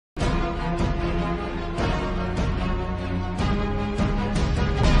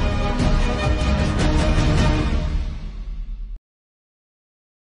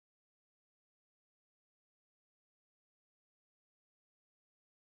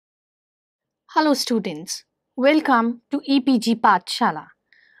Hello students, welcome to EPG Pathshala.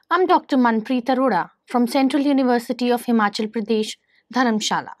 I'm Dr. Manpreet Arora from Central University of Himachal Pradesh,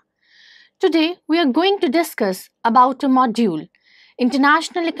 Dharamshala. Today we are going to discuss about a module,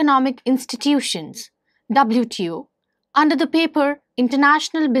 International Economic Institutions, WTO, under the paper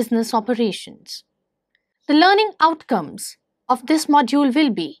International Business Operations. The learning outcomes of this module will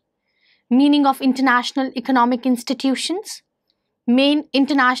be meaning of international economic institutions, main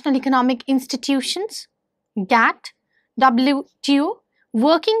international economic institutions, GATT, WTO,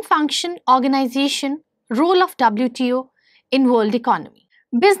 working function, organization, role of WTO in world economy.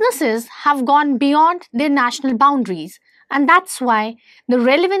 Businesses have gone beyond their national boundaries, and that's why the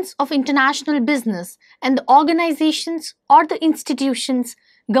relevance of international business and the organizations or the institutions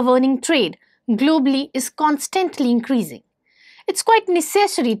governing trade globally is constantly increasing. It's quite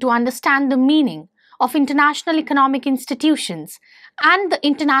necessary to understand the meaning of international economic institutions and the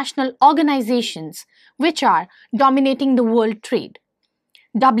international organizations which are dominating the world trade.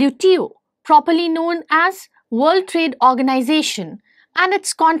 WTO, properly known as World Trade Organization, and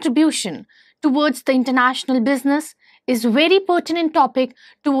its contribution towards the international business is very pertinent topic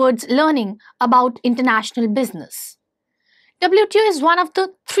towards learning about international business. WTO is one of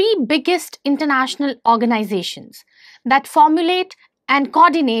the three biggest international organizations that formulate and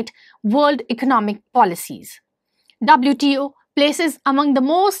coordinate world economic policies. WTO places among the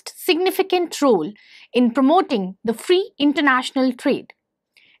most significant role in promoting the free international trade.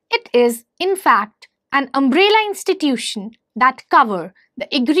 It is, in fact, an umbrella institution that covers the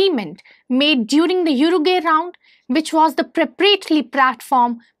agreement made during the Uruguay round, which was the preparatory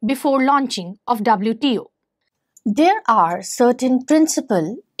platform before launching of WTO. There are certain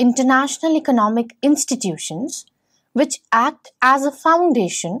principal international economic institutions which act as a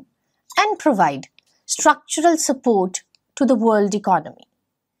foundation and provide structural support to the world economy.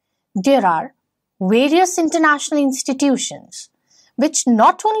 There are various international institutions which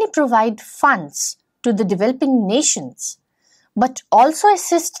not only provide funds to the developing nations but also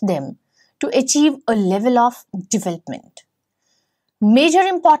assist them to achieve a level of development. Major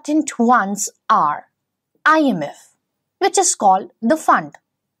important ones are IMF, which is called the fund,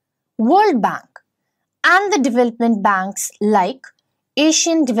 World Bank, and the development banks like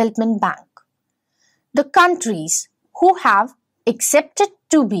Asian Development Bank. The countries who have accepted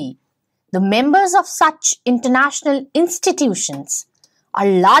to be the members of such international institutions are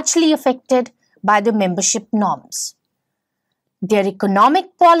largely affected by the membership norms. Their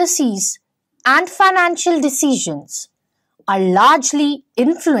economic policies and financial decisions are largely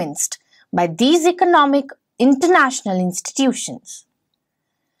influenced by these economic international institutions.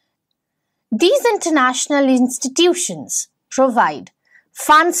 These international institutions provide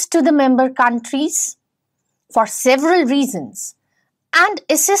funds to the member countries for several reasons and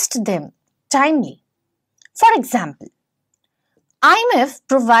assist them timely. For example, IMF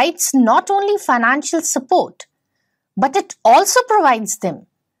provides not only financial support, but it also provides them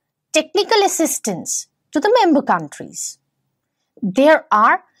technical assistance to the member countries. There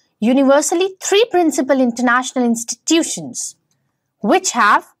are universally three principal international institutions which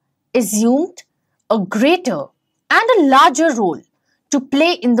have assumed a greater and a larger role to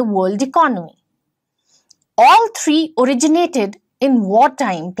play in the world economy. All three originated in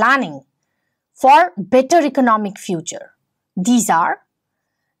wartime planning for better economic future. These are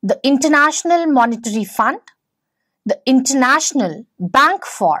the International Monetary Fund, the International Bank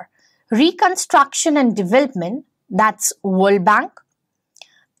for Reconstruction and Development, that's World Bank,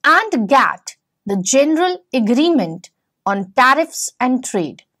 and GATT, the General Agreement on Tariffs and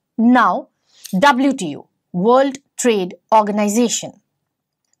Trade, now WTO, World Trade Organization.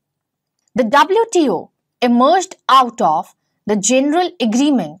 The WTO emerged out of the General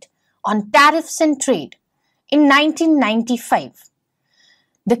Agreement on Tariffs and Trade in 1995.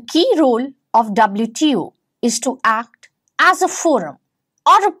 The key role of WTO is to act as a forum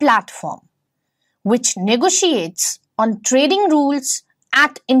or a platform which negotiates on trading rules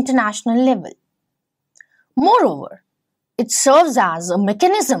at international level. Moreover, it serves as a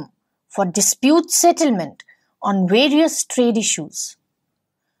mechanism for dispute settlement on various trade issues.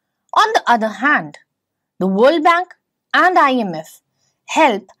 On the other hand, the World Bank and IMF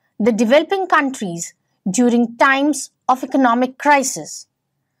help the developing countries during times of economic crisis,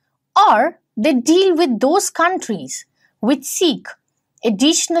 or they deal with those countries which seek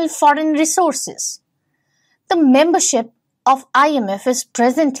additional foreign resources. The membership of IMF is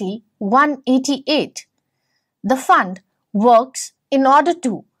presently 188. The fund works in order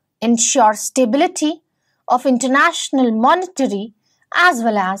to ensure stability of international monetary as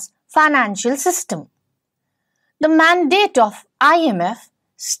well as financial system. The mandate of IMF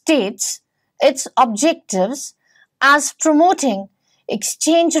states its objectives as promoting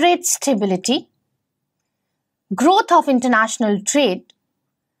exchange rate stability, growth of international trade,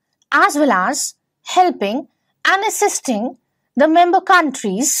 as well as helping and assisting the member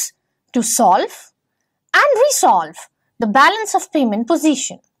countries to solve and resolve the balance of payment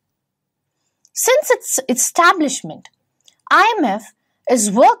position. Since its establishment, IMF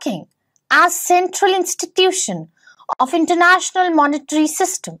is working as central institution of international monetary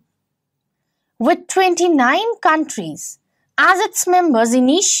system. With 29 countries as its members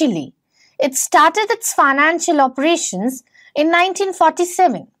initially, it started its financial operations in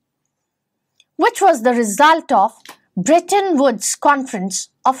 1947, which was the result of Bretton Woods Conference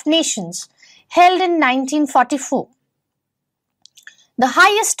of Nations held in 1944. The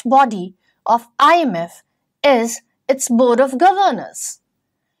highest body of IMF is its Board of Governors.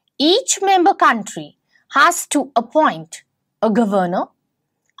 Each member country has to appoint a governor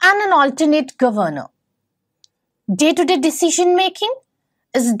and an alternate governor. Day-to-day decision making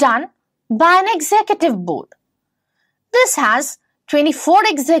is done by an executive board. This has 24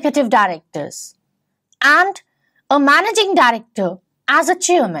 executive directors and a managing director as a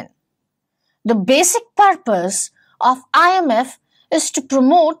chairman. The basic purpose of IMF is to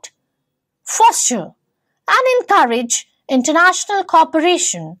promote, foster, and encourage international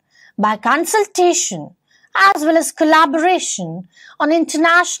cooperation by consultation as well as collaboration on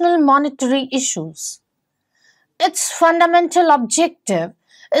international monetary issues. Its fundamental objective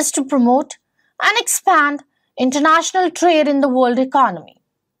is to promote and expand international trade in the world economy.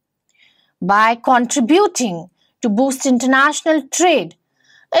 By contributing to boost international trade,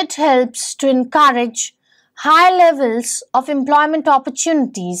 it helps to encourage high levels of employment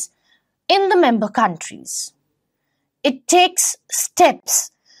opportunities in the member countries. It takes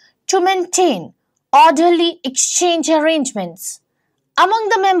steps to maintain orderly exchange arrangements among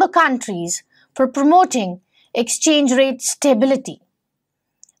the member countries for promoting exchange rate stability.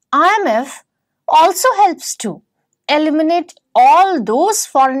 IMF also helps to eliminate all those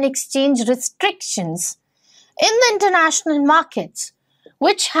foreign exchange restrictions in the international markets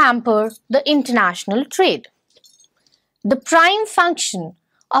which hamper the international trade. The prime function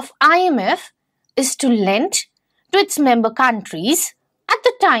of IMF is to lend to its member countries at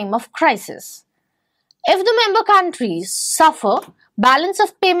the time of crisis. If the member countries suffer balance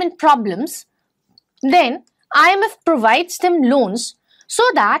of payment problems, then IMF provides them loans so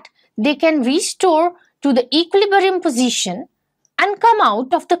that they can restore to the equilibrium position and come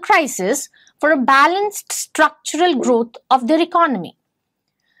out of the crisis for a balanced structural growth of their economy.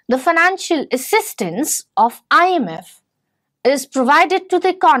 The financial assistance of IMF is provided to the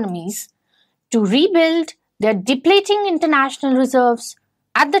economies to rebuild their depleting international reserves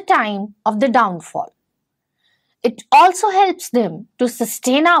at the time of the downfall. It also helps them to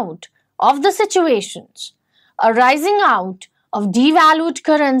sustain out of the situations arising out of devalued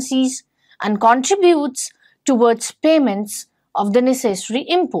currencies and contributes towards payments of the necessary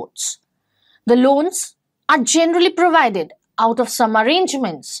imports. The loans are generally provided out of some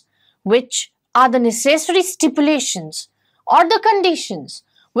arrangements which are the necessary stipulations or the conditions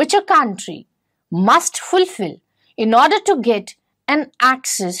which a country must fulfill in order to get an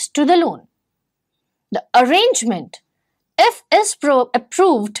access to the loan. The arrangement, if is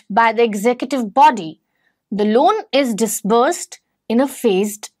approved by the executive body, the loan is disbursed in a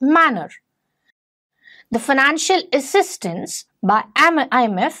phased manner. The financial assistance by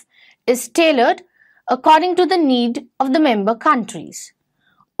IMF is tailored according to the need of the member countries.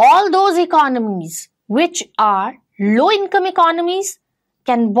 All those economies which are low-income economies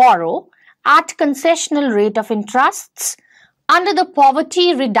can borrow at concessional rate of interests under the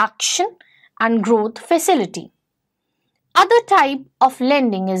Poverty Reduction and Growth Facility. Other type of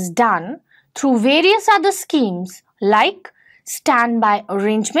lending is done through various other schemes like standby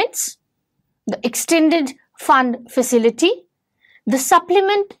arrangements, the extended fund facility, the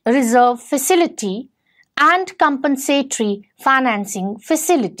supplement reserve facility, and compensatory financing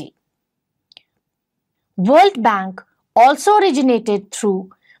facility. World Bank also originated through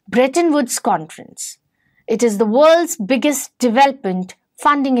Bretton Woods Conference. It is the world's biggest development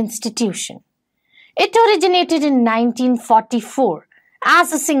funding institution. It originated in 1944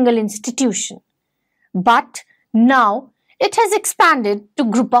 as a single institution, but now it has expanded to a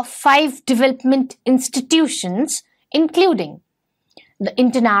group of 5 development institutions, including the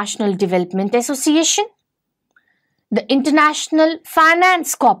International Development Association, the International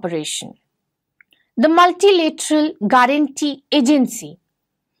Finance Corporation, the Multilateral Guarantee Agency,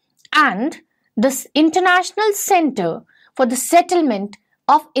 and the International Center for the Settlement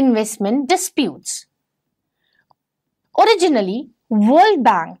of Investment Disputes. Originally, World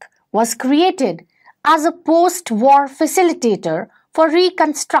Bank was created as a post-war facilitator for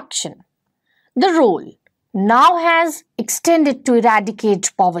reconstruction. The role now has extended to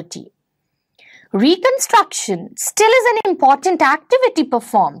eradicate poverty. Reconstruction still is an important activity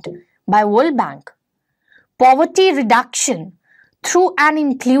performed by World Bank. Poverty reduction through an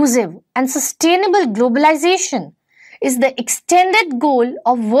inclusive and sustainable globalization is the extended goal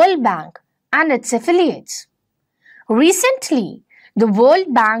of World Bank and its affiliates. Recently, the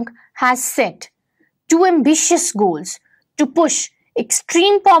World Bank has set two ambitious goals to push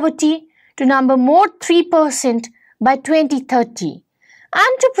extreme poverty to number more 3% by 2030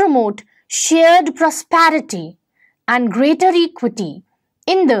 and to promote shared prosperity and greater equity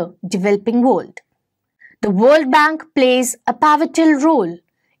in the developing world. The World Bank plays a pivotal role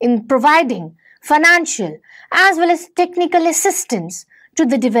in providing financial as well as technical assistance to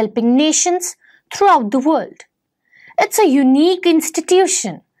the developing nations throughout the world. It's a unique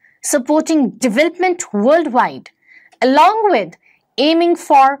institution supporting development worldwide, along with aiming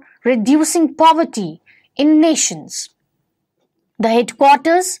for reducing poverty in nations. The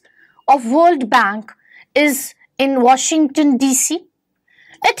headquarters of World Bank is in Washington, D.C.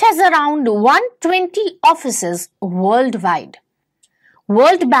 It has around 120 offices worldwide.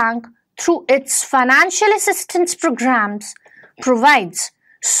 World Bank, through its financial assistance programs, provides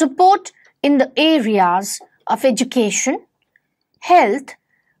support in the areas of education, health,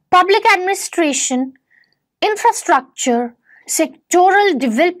 public administration, infrastructure, sectoral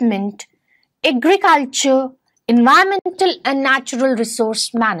development, agriculture, environmental and natural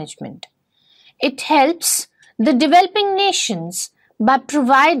resource management. It helps the developing nations by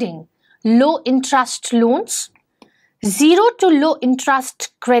providing low-interest loans, zero to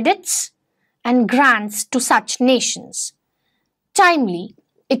low-interest credits, and grants to such nations. Timely,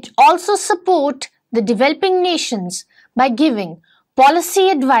 it also supports the developing nations by giving policy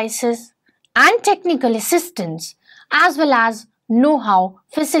advices and technical assistance as well as know-how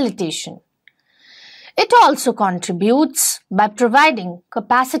facilitation. It also contributes by providing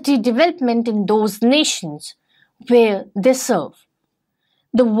capacity development in those nations where they serve.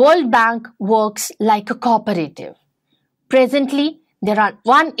 The World Bank works like a cooperative. Presently, there are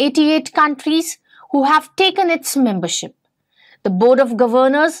 188 countries who have taken its membership. The Board of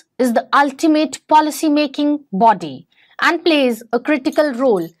Governors is the ultimate policy-making body and plays a critical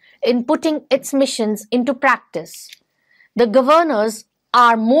role in putting its missions into practice. The governors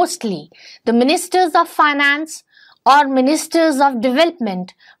are mostly the ministers of finance or ministers of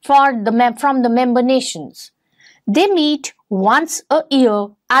development from the member nations. They meet once a year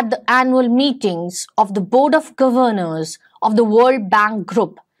at the annual meetings of the Board of Governors of the World Bank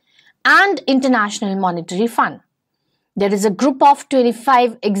Group and International Monetary Fund. There is a group of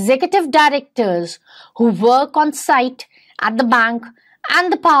 25 executive directors who work on site at the bank,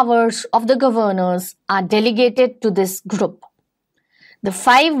 and the powers of the governors are delegated to this group. The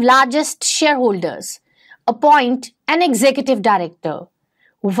 5 largest shareholders appoint an executive director,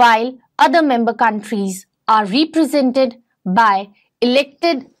 while other member countries are represented by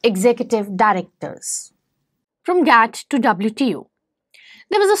elected executive directors. From GATT to WTO.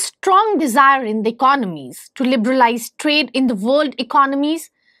 There was a strong desire in the economies to liberalize trade in the world economies.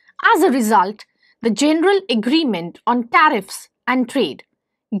 As a result, the General Agreement on Tariffs and Trade,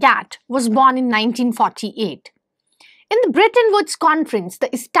 GATT, was born in 1948. In the Bretton Woods Conference,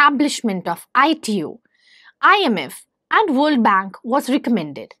 the establishment of ITO, IMF, and World Bank was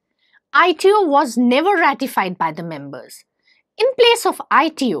recommended. ITO was never ratified by the members. In place of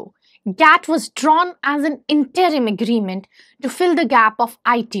ITO, GATT was drawn as an interim agreement to fill the gap of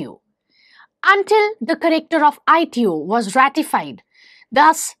ITO. Until the character of ITO was ratified,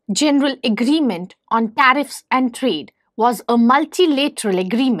 thus General Agreement on Tariffs and Trade was a multilateral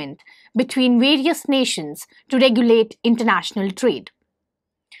agreement between various nations to regulate international trade.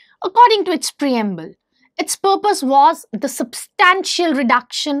 According to its preamble, its purpose was the substantial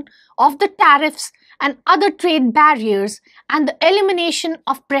reduction of the tariffs and other trade barriers and the elimination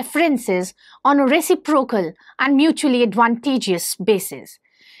of preferences on a reciprocal and mutually advantageous basis.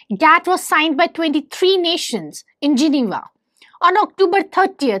 GATT was signed by 23 nations in Geneva on October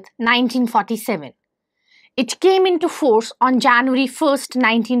 30th, 1947. It came into force on January 1st,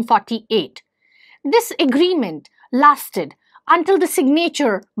 1948. This agreement lasted until the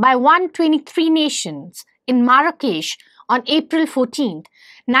signature by 123 nations in Marrakesh on April 14,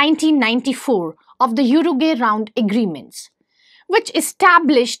 1994 of the Uruguay Round Agreements, which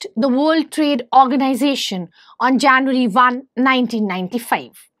established the World Trade Organization on January 1,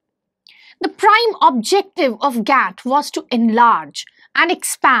 1995. The prime objective of GATT was to enlarge and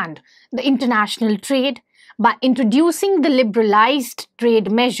expand the international trade by introducing the liberalized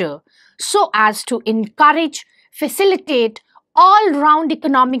trade measure so as to encourage, facilitate all-round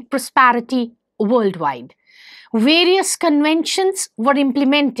economic prosperity worldwide. Various conventions were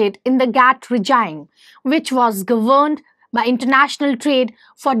implemented in the GATT regime, which was governed by international trade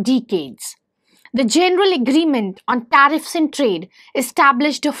for decades. The General Agreement on Tariffs and Trade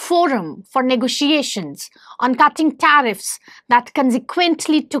established a forum for negotiations on cutting tariffs that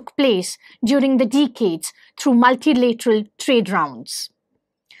consequently took place during the decades through multilateral trade rounds.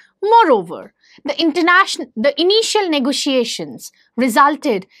 Moreover, the initial negotiations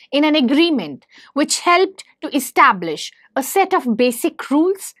resulted in an agreement which helped to establish a set of basic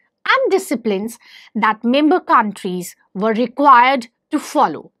rules and disciplines that member countries were required to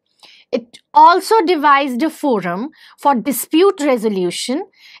follow. It also devised a forum for dispute resolution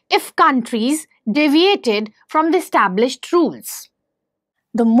if countries deviated from the established rules.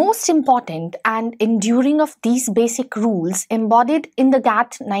 The most important and enduring of these basic rules embodied in the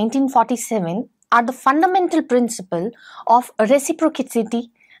GATT 1947 are the fundamental principle of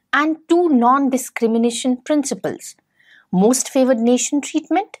reciprocity and two non-discrimination principles, most favored nation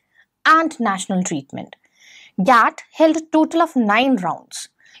treatment and national treatment. GATT held a total of 9 rounds.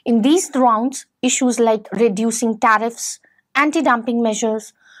 In these rounds, issues like reducing tariffs, anti-dumping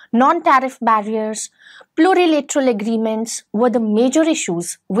measures, non-tariff barriers, plurilateral agreements were the major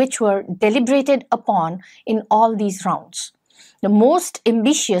issues which were deliberated upon in all these rounds. The most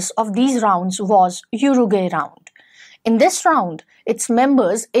ambitious of these rounds was Uruguay round. In this round, its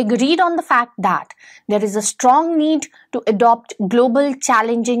members agreed on the fact that there is a strong need to adopt global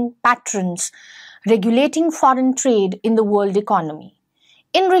challenging patterns regulating foreign trade in the world economy.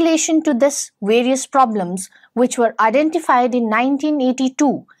 In relation to this, various problems which were identified in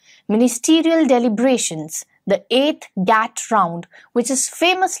 1982 ministerial deliberations, the 8th GATT round, which is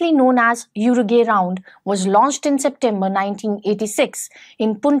famously known as Uruguay round, was launched in September 1986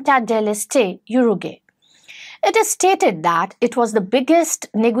 in Punta del Este, Uruguay. It is stated that it was the biggest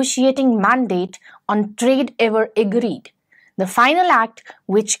negotiating mandate on trade ever agreed. The final act,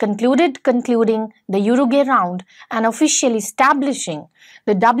 which concluding the Uruguay round and officially establishing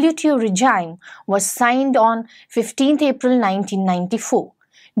the WTO regime, was signed on 15 April 1994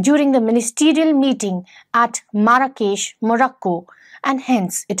 during the ministerial meeting at Marrakesh, Morocco, and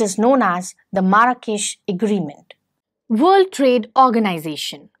hence it is known as the Marrakesh Agreement. World Trade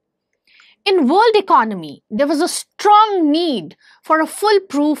Organization. In world economy, there was a strong need for a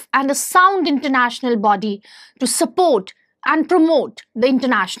foolproof and a sound international body to support and promote the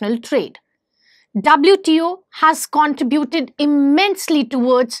international trade. WTO has contributed immensely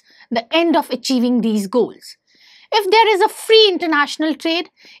towards the end of achieving these goals. If there is a free international trade,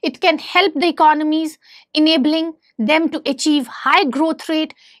 it can help the economies, enabling them to achieve high growth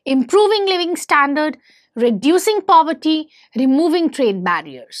rate, improving living standard, reducing poverty, removing trade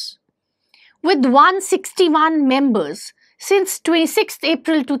barriers. With 161 members, since 26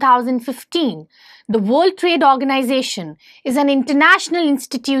 April 2015, the World Trade Organization is an international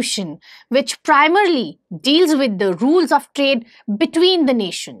institution which primarily deals with the rules of trade between the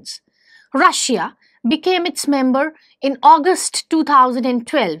nations. Russia became its member in August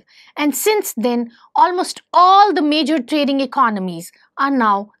 2012, and since then, almost all the major trading economies are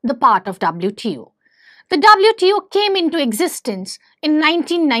now the part of WTO. The WTO came into existence in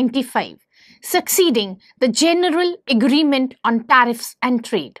 1995, succeeding the General Agreement on Tariffs and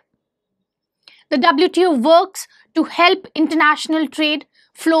Trade. The WTO works to help international trade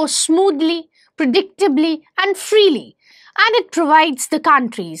flow smoothly, predictably, and freely, and it provides the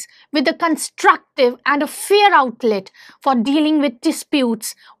countries with a constructive and a fair outlet for dealing with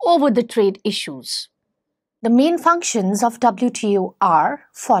disputes over the trade issues. The main functions of WTO are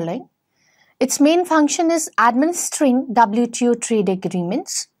following. Its main function is administering WTO trade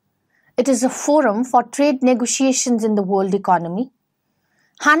agreements. It is a forum for trade negotiations in the world economy.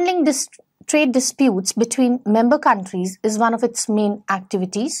 Handling trade disputes between member countries is one of its main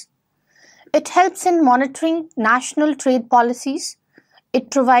activities. It helps in monitoring national trade policies. It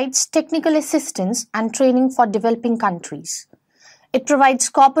provides technical assistance and training for developing countries. It provides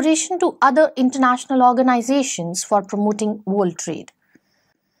cooperation to other international organizations for promoting world trade.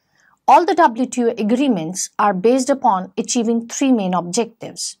 All the WTO agreements are based upon achieving 3 main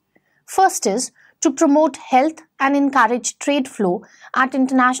objectives. First is to promote health and encourage trade flow at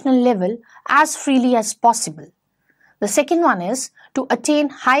international level as freely as possible. The second one is to attain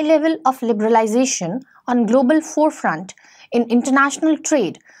high level of liberalization on global forefront in international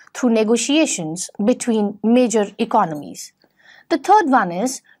trade through negotiations between major economies. The third one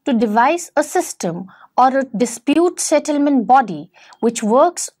is to devise a system or a dispute settlement body which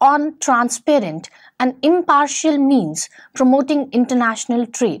works on transparent and impartial means promoting international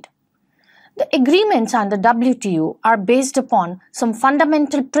trade. The agreements under WTO are based upon some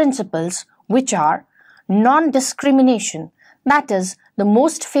fundamental principles which are non-discrimination, that is, the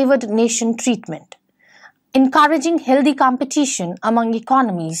most favored nation treatment, encouraging healthy competition among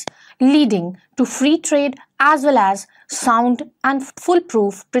economies, leading to free trade as well as sound and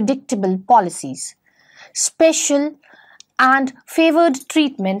foolproof predictable policies, special and favored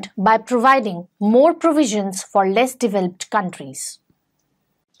treatment by providing more provisions for less developed countries.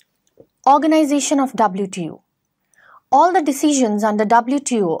 Organization of WTO. All the decisions under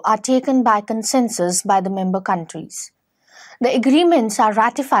WTO are taken by consensus by the member countries. The agreements are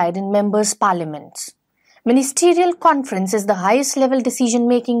ratified in members' parliaments. Ministerial Conference is the highest level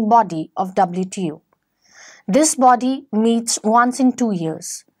decision-making body of WTO. This body meets once in 2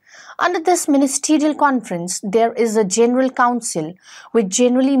 years. Under this Ministerial Conference, there is a General Council which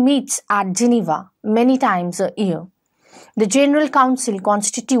generally meets at Geneva many times a year. The General Council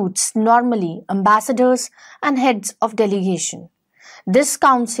constitutes normally ambassadors and heads of delegation. This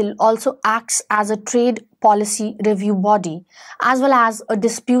council also acts as a trade policy review body as well as a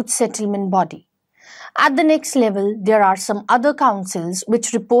dispute settlement body. At the next level, there are some other councils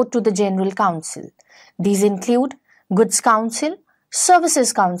which report to the General Council. These include Goods Council,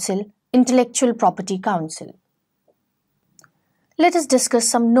 Services Council, Intellectual Property Council. Let us discuss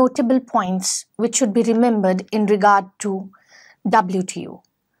some notable points which should be remembered in regard to WTO.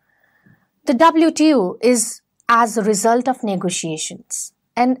 The WTO is as a result of negotiations,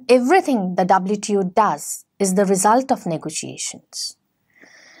 and everything the WTO does is the result of negotiations.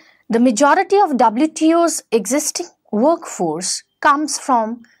 The majority of WTO's existing workforce comes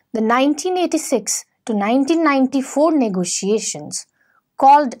from the 1986 to 1994 negotiations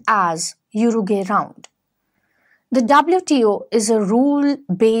called as Uruguay Round. The WTO is a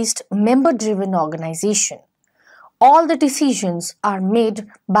rule-based, member-driven organization. All the decisions are made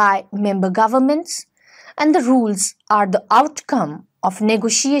by member governments, and the rules are the outcome of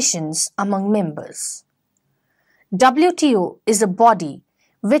negotiations among members. WTO is a body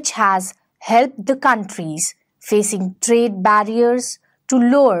which has helped the countries facing trade barriers to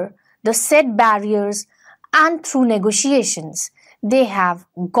lower the said barriers, and through negotiations they have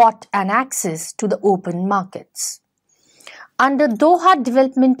got an access to the open markets. Under Doha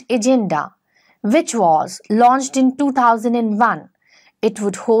Development Agenda, which was launched in 2001, it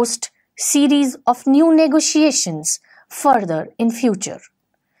would host series of new negotiations further in future.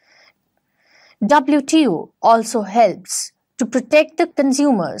 WTO also helps to protect the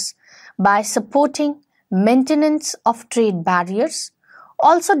consumers by supporting maintenance of trade barriers,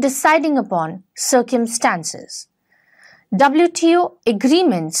 also deciding upon circumstances. WTO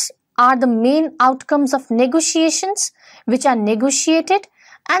agreements are the main outcomes of negotiations which are negotiated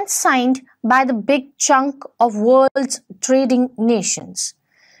and signed by the big chunk of world's trading nations.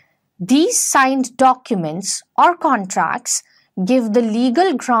 These signed documents or contracts give the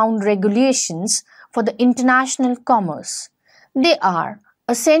legal ground regulations for the international commerce. They are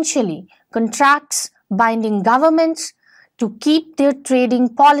essentially contracts binding governments to keep their trading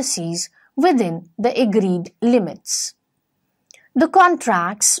policies within the agreed limits. The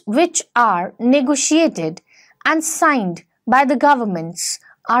contracts which are negotiated and signed by the governments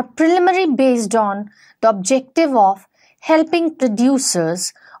are preliminary based on the objective of helping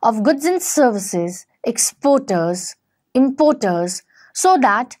producers of goods and services, exporters, importers, so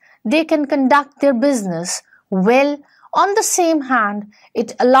that they can conduct their business well. On the same hand,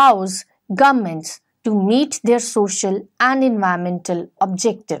 it allows governments to meet their social and environmental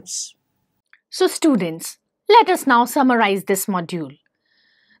objectives. So students, let us now summarize this module.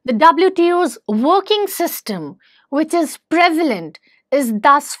 The WTO's working system, which is prevalent, is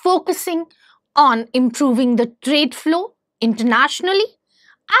thus focusing on improving the trade flow internationally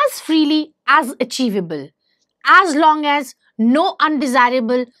as freely as achievable, as long as no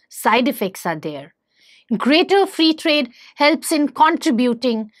undesirable side effects are there. Greater free trade helps in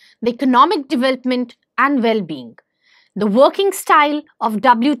contributing the economic development and well-being. The working style of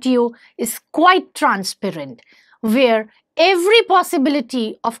WTO is quite transparent, where every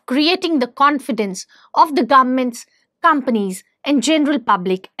possibility of creating the confidence of the governments, companies, and general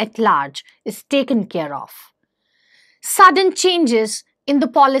public at large is taken care of. Sudden changes in the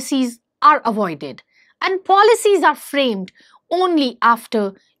policies are avoided, and policies are framed only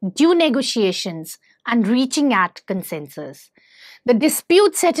after due negotiations and reaching at consensus. The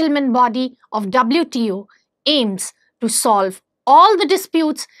dispute settlement body of WTO aims to solve all the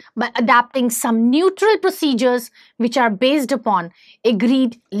disputes by adapting some neutral procedures which are based upon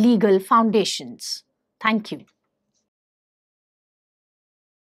agreed legal foundations. Thank you.